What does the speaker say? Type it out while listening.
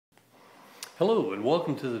Hello and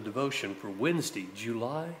welcome to the devotion for Wednesday,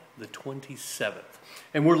 July the 27th.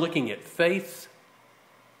 And we're looking at faith,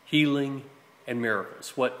 healing, and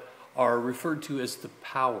miracles, what are referred to as the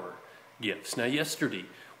power gifts. Now yesterday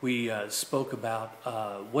we spoke about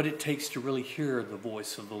what it takes to really hear the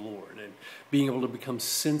voice of the Lord and being able to become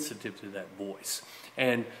sensitive to that voice.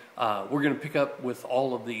 And we're going to pick up with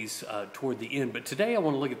all of these toward the end. But today I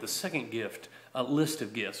want to look at the second gift, list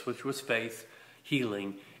of gifts, which was faith,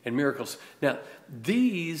 healing, and miracles. Now,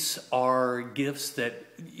 these are gifts that,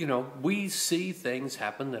 we see things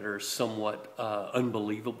happen that are somewhat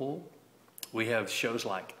unbelievable. We have shows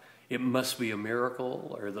like It Must Be a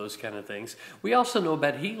Miracle or those kind of things. We also know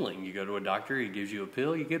about healing. You go to a doctor, he gives you a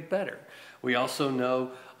pill, you get better. We also know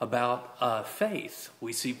about faith.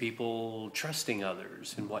 We see people trusting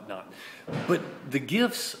others and whatnot. But the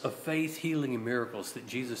gifts of faith, healing, and miracles that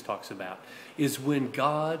Jesus talks about is when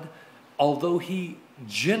God, although he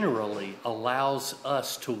generally allows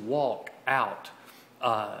us to walk out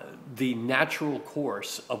the natural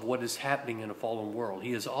course of what is happening in a fallen world,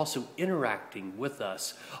 he is also interacting with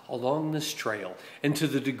us along this trail. And to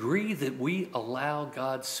the degree that we allow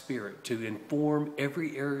God's Spirit to inform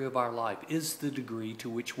every area of our life is the degree to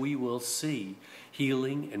which we will see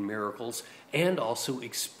healing and miracles and also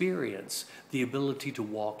experience the ability to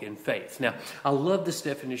walk in faith. Now, I love this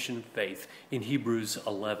definition of faith in Hebrews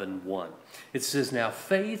 11:1. It says, "Now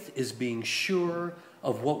faith is being sure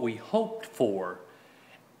of what we hoped for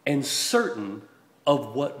and certain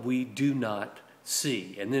of what we do not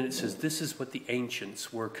see." And then it says, this is what the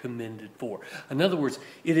ancients were commended for. In other words,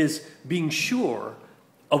 it is being sure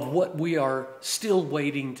of what we are still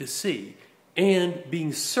waiting to see and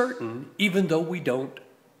being certain even though we don't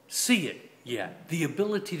see it yet. The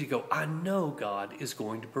ability to go, I know God is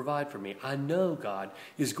going to provide for me. I know God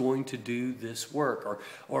is going to do this work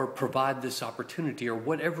or provide this opportunity or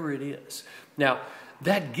whatever it is. Now,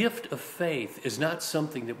 that gift of faith is not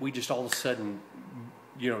something that we just all of a sudden,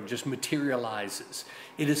 just materializes.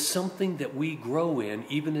 It is something that we grow in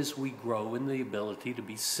even as we grow in the ability to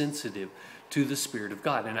be sensitive to the Spirit of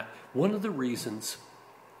God. And one of the reasons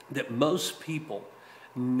that most people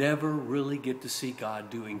never really get to see God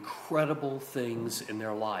do incredible things in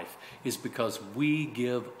their life is because we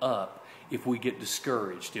give up if we get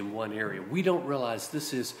discouraged in one area. We don't realize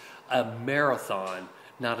this is a marathon,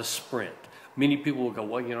 not a sprint. Many people will go,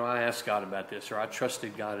 well, I asked God about this, or I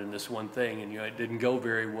trusted God in this one thing, and it didn't go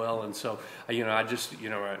very well, and so, I just,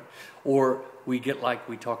 or we get like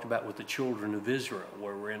we talked about with the children of Israel,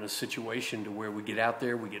 where we're in a situation to where we get out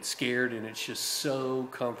there, we get scared, and it's just so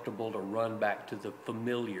comfortable to run back to the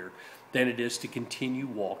familiar than it is to continue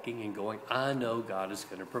walking and going, I know God is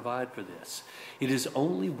going to provide for this. It is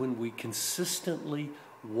only when we consistently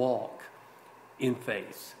walk in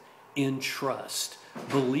faith, in trust,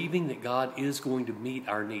 believing that God is going to meet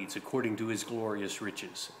our needs according to his glorious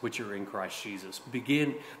riches, which are in Christ Jesus.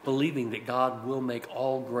 Begin believing that God will make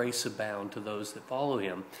all grace abound to those that follow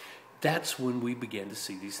him. That's when we begin to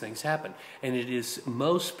see these things happen. And it is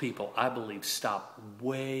most people, I believe, stop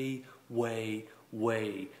way, way,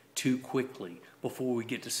 way too quickly before we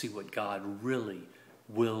get to see what God really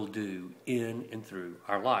will do in and through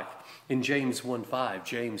our life. In James 1:5,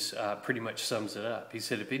 James pretty much sums it up. He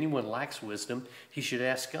said, if anyone lacks wisdom, he should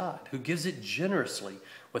ask God, who gives it generously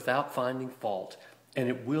without finding fault, and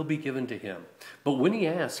it will be given to him. But when he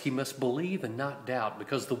asks, he must believe and not doubt,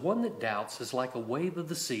 because the one that doubts is like a wave of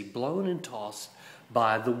the sea, blown and tossed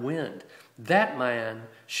by the wind. That man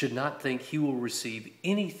should not think he will receive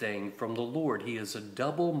anything from the Lord. He is a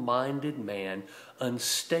double-minded man,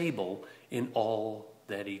 unstable in all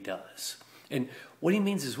that he does. And what he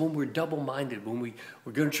means is when we're double-minded, when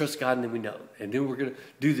we're going to trust God and then we know, and then we're going to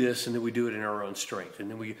do this and then we do it in our own strength,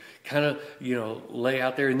 and then we kind of, lay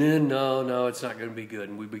out there and then no, it's not going to be good,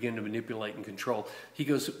 and we begin to manipulate and control. He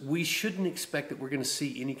goes, we shouldn't expect that we're going to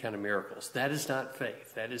see any kind of miracles. That is not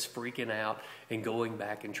faith. That is freaking out and going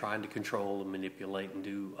back and trying to control and manipulate and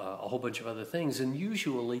do a whole bunch of other things. And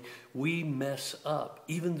usually we mess up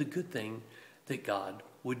even the good thing that God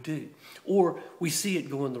would do. Or we see it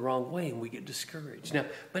going the wrong way and we get discouraged. Now,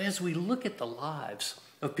 but as we look at the lives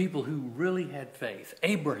of people who really had faith,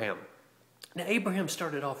 Abraham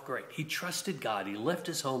started off great. He trusted God. He left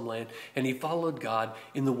his homeland and he followed God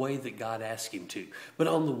in the way that God asked him to. But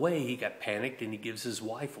on the way, he got panicked and he gives his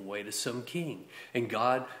wife away to some king. And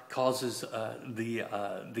God causes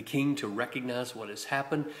the king to recognize what has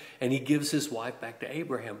happened, and he gives his wife back to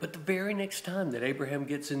Abraham. But the very next time that Abraham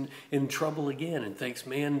gets in trouble again and thinks,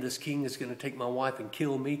 man, this king is going to take my wife and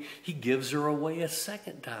kill me, he gives her away a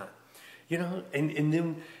second time. And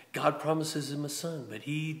then God promises him a son, but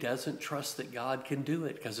he doesn't trust that God can do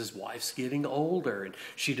it because his wife's getting older and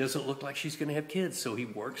she doesn't look like she's going to have kids. So he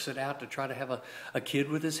works it out to try to have a kid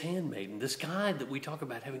with his handmaiden. This guy that we talk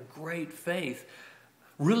about having great faith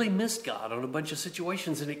really missed God on a bunch of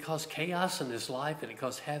situations, and it caused chaos in his life and it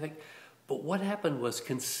caused havoc. But what happened was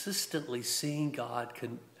consistently seeing God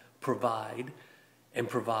can provide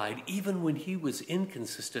even when he was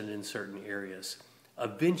inconsistent in certain areas.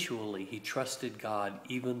 Eventually, he trusted God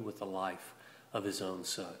even with the life of his own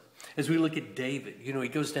son. As we look at David, he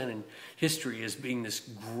goes down in history as being this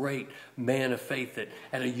great man of faith that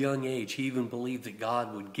at a young age, he even believed that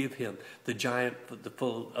God would give him the giant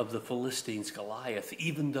of the Philistines, Goliath,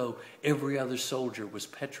 even though every other soldier was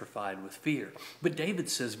petrified with fear. But David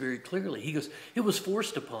says very clearly, he goes, "It was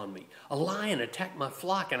forced upon me. A lion attacked my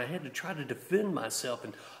flock and I had to try to defend myself.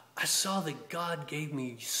 And I saw that God gave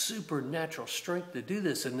me supernatural strength to do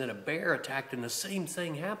this, and then a bear attacked and the same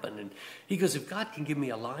thing happened." And he goes, if God can give me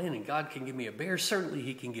a lion and God can give me a bear, certainly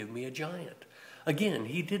he can give me a giant. Again,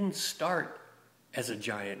 he didn't start as a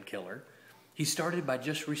giant killer. He started by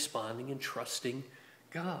just responding and trusting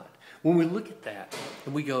God. When we look at that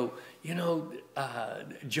and we go,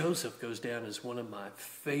 Joseph goes down as one of my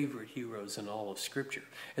favorite heroes in all of Scripture.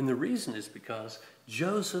 And the reason is because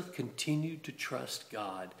Joseph continued to trust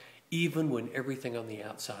God even when everything on the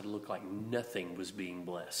outside looked like nothing was being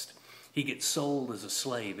blessed. He gets sold as a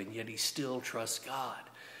slave, and yet he still trusts God.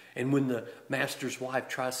 And when the master's wife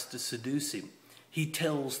tries to seduce him, he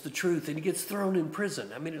tells the truth and he gets thrown in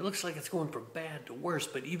prison. I mean, it looks like it's going from bad to worse,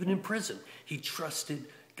 but even in prison, he trusted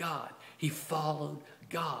God. He followed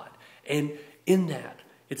God. And in that,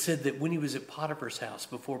 it said that when he was at Potiphar's house,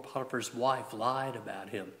 before Potiphar's wife lied about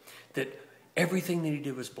him, that everything that he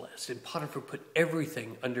did was blessed. And Potiphar put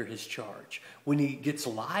everything under his charge. When he gets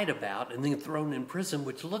lied about and then thrown in prison,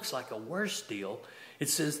 which looks like a worse deal, it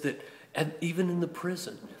says that even in the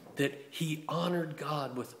prison, that he honored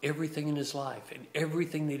God with everything in his life, and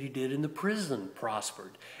everything that he did in the prison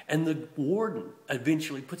prospered. And the warden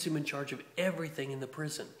eventually puts him in charge of everything in the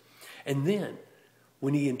prison. And then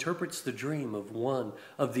when he interprets the dream of one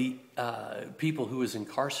of the people who was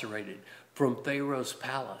incarcerated from Pharaoh's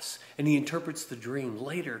palace, and he interprets the dream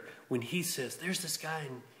later when he says, there's this guy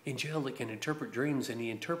in jail that can interpret dreams, and he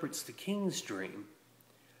interprets the king's dream,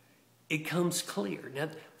 it comes clear. Now,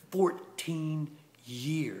 14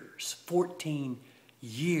 years.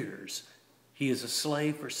 He is a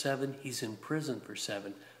slave for 7. He's in prison for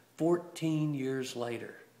 7. 14 years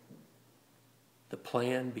later, the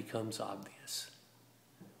plan becomes obvious.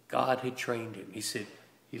 God had trained him. He said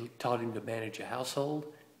he taught him to manage a household.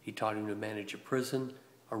 He taught him to manage a prison.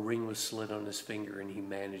 A ring was slid on his finger and he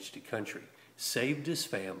managed a country, saved his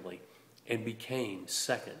family, and became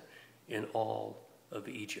second in all of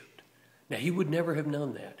Egypt. Now, he would never have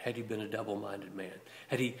known that had he been a double-minded man.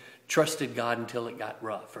 Had he trusted God until it got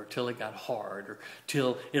rough, or till it got hard, or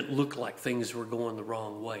till it looked like things were going the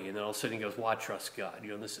wrong way. And then all of a sudden he goes, well, I trust God.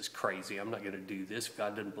 This is crazy. I'm not going to do this. If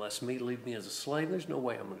God doesn't bless me, leave me as a slave, there's no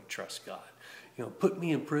way I'm going to trust God. Put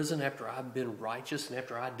me in prison after I've been righteous and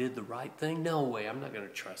after I did the right thing? No way. I'm not going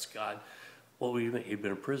to trust God. Well, he'd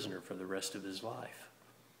been a prisoner for the rest of his life.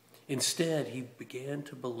 Instead, he began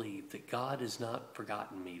to believe that God has not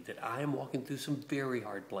forgotten me, that I am walking through some very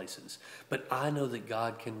hard places, but I know that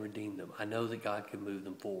God can redeem them. I know that God can move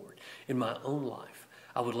them forward. In my own life,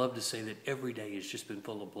 I would love to say that every day has just been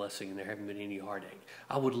full of blessing and there haven't been any heartache.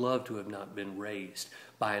 I would love to have not been raised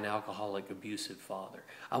by an alcoholic, abusive father.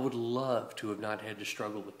 I would love to have not had to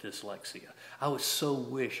struggle with dyslexia. I would so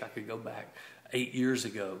wish I could go back 8 years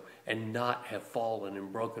ago and not have fallen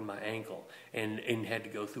and broken my ankle and had to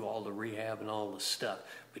go through all the rehab and all the stuff.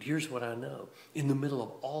 But here's what I know. In the middle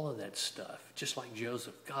of all of that stuff, just like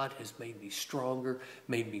Joseph, God has made me stronger,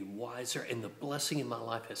 made me wiser, and the blessing in my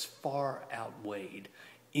life has far outweighed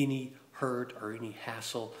any hurt or any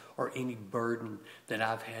hassle or any burden that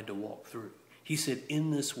I've had to walk through. He said, in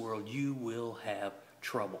this world, you will have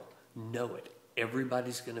trouble. Know it.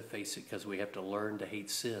 Everybody's going to face it because we have to learn to hate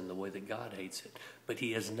sin the way that God hates it. But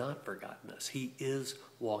he has not forgotten us. He is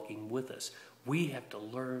walking with us. We have to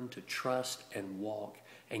learn to trust and walk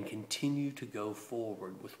and continue to go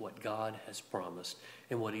forward with what God has promised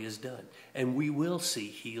and what he has done. And we will see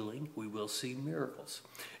healing. We will see miracles.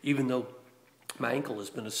 Even though my ankle has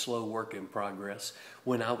been a slow work in progress,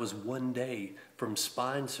 when I was one day from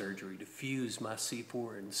spine surgery to fuse my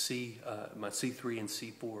C3 and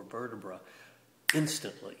C4 vertebra,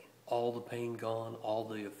 instantly, all the pain gone, all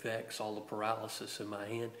the effects, all the paralysis in my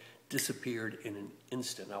hand disappeared in an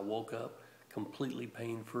instant. I woke up completely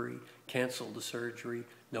pain-free, canceled the surgery,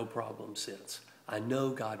 no problem since. I know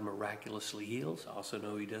God miraculously heals. I also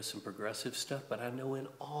know he does some progressive stuff, but I know in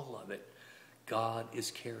all of it, God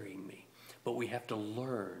is carrying me. But we have to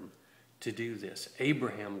learn to do this.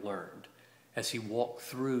 Abraham learned as he walked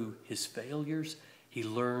through his failures, he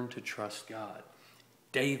learned to trust God.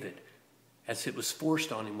 David, as it was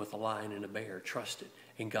forced on him with a lion and a bear, trusted,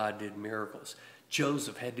 and God did miracles.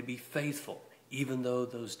 Joseph had to be faithful, even though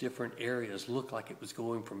those different areas looked like it was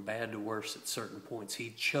going from bad to worse at certain points.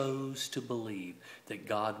 He chose to believe that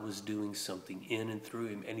God was doing something in and through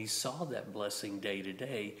him, and he saw that blessing day to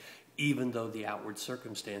day, even though the outward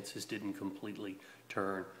circumstances didn't completely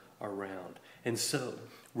turn around. And so,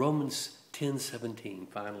 Romans 10:17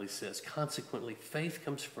 finally says, consequently, faith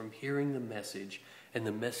comes from hearing the message, and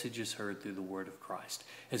the message is heard through the word of Christ.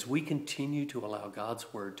 As we continue to allow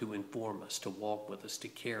God's word to inform us, to walk with us, to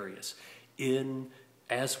carry us,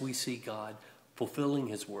 as we see God fulfilling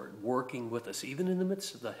his word, working with us, even in the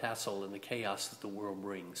midst of the hassle and the chaos that the world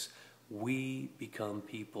brings, we become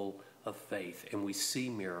people of faith, and we see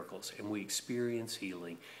miracles, and we experience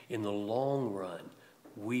healing. In the long run,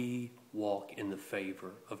 we walk in the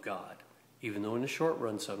favor of God. Even though in the short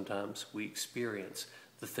run sometimes we experience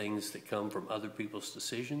the things that come from other people's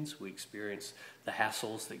decisions, we experience the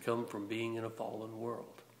hassles that come from being in a fallen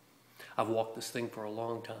world. I've walked this thing for a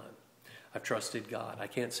long time. I've trusted God. I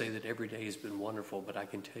can't say that every day has been wonderful, but I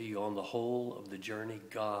can tell you on the whole of the journey,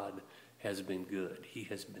 God has been good. He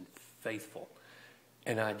has been faithful.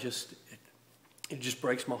 And it just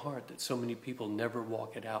breaks my heart that so many people never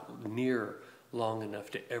walk it out near long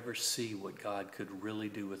enough to ever see what God could really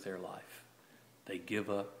do with their life. They give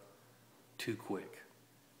up too quick.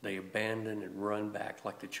 They abandon and run back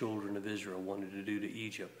like the children of Israel wanted to do to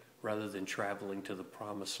Egypt, rather than traveling to the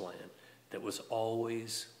promised land that was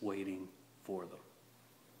always waiting for them.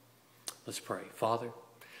 Let's pray. Father,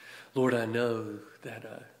 Lord, I know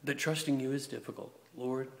that trusting you is difficult.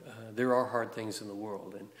 Lord, there are hard things in the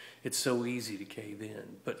world, and it's so easy to cave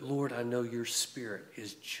in. But Lord, I know your Spirit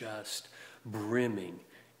is just brimming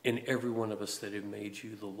in every one of us that have made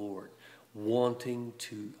you the Lord, wanting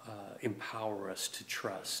to empower us to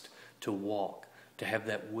trust, to walk, to have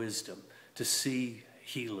that wisdom, to see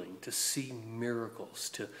healing, to see miracles,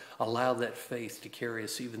 to allow that faith to carry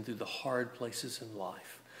us even through the hard places in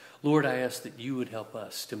life. Lord, I ask that you would help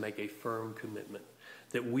us to make a firm commitment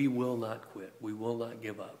that we will not quit, we will not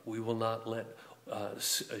give up, we will not let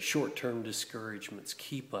short-term discouragements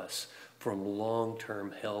keep us from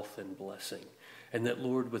long-term health and blessing. And that,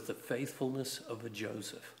 Lord, with the faithfulness of a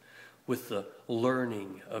Joseph, with the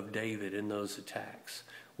learning of David in those attacks,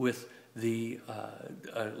 with the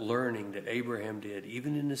learning that Abraham did,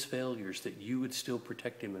 even in his failures, that you would still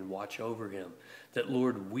protect him and watch over him, that,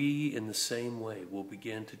 Lord, we in the same way will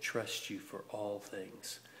begin to trust you for all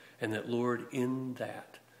things. And that, Lord, in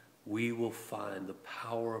that, we will find the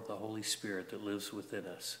power of the Holy Spirit that lives within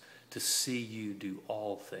us to see you do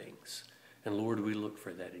all things. And, Lord, we look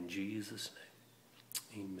for that in Jesus'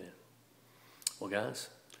 name. Amen. Well, guys,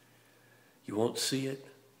 you won't see it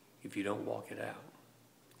if you don't walk it out.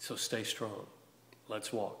 So stay strong.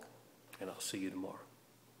 Let's walk, and I'll see you tomorrow.